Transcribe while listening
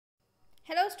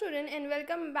Hello student and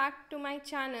welcome back to my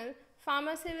channel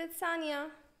Pharmacy with Sania.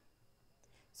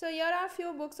 So here are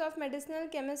few books of medicinal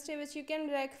chemistry which you can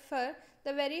refer.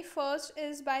 The very first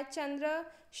is by Chandra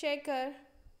Shekhar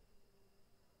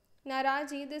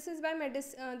Naraji. This is by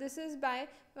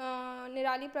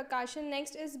Nirali Prakashan.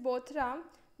 Next is Bothra.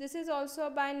 This is also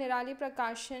by Nirali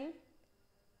Prakashan.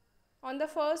 On the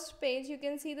first page you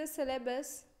can see the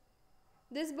syllabus.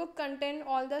 This book contains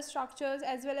all the structures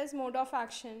as well as mode of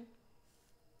action.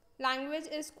 Language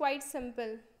is quite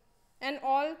simple and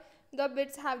all the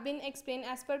bits have been explained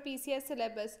as per PCS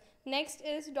syllabus. Next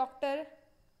is Dr.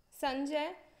 Sanjay.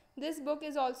 This book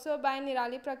is also by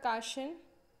Nirali Prakashan.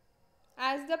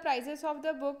 As the prices of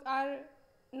the book are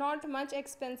not much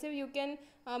expensive, you can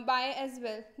buy as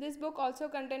well. This book also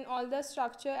contains all the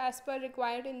structure as per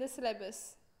required in the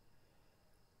syllabus.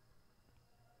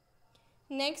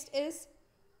 Next is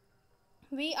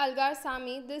V. Algar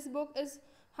Sami. This book is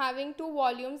having two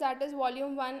volumes, that is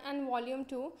volume 1 and volume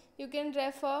 2. You can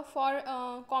refer for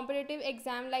competitive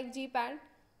exam like GPAT.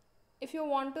 If you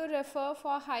want to refer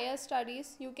for higher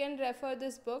studies, you can refer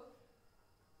this book.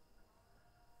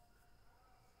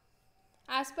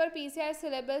 As per PCI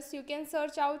syllabus, you can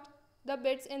search out the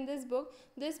bits in this book.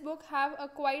 This book have a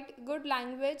quite good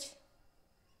language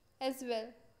as well.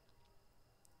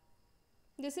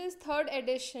 This is third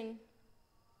edition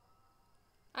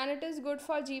and it is good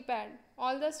for GPAT.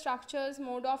 All the structures,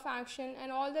 mode of action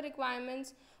and all the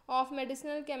requirements of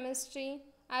medicinal chemistry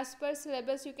as per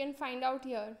syllabus you can find out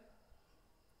here.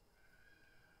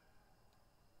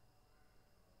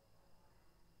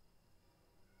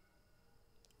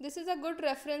 This is a good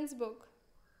reference book.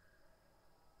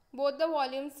 Both the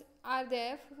volumes are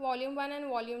there, volume 1 and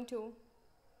volume 2.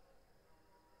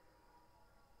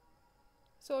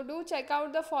 So do check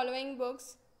out the following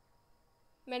books.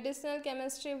 Medicinal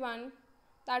Chemistry 1,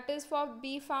 that is for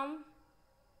B.Pharm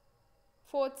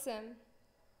 4th sem.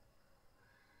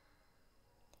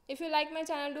 If you like my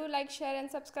channel, do like, share and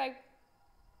subscribe.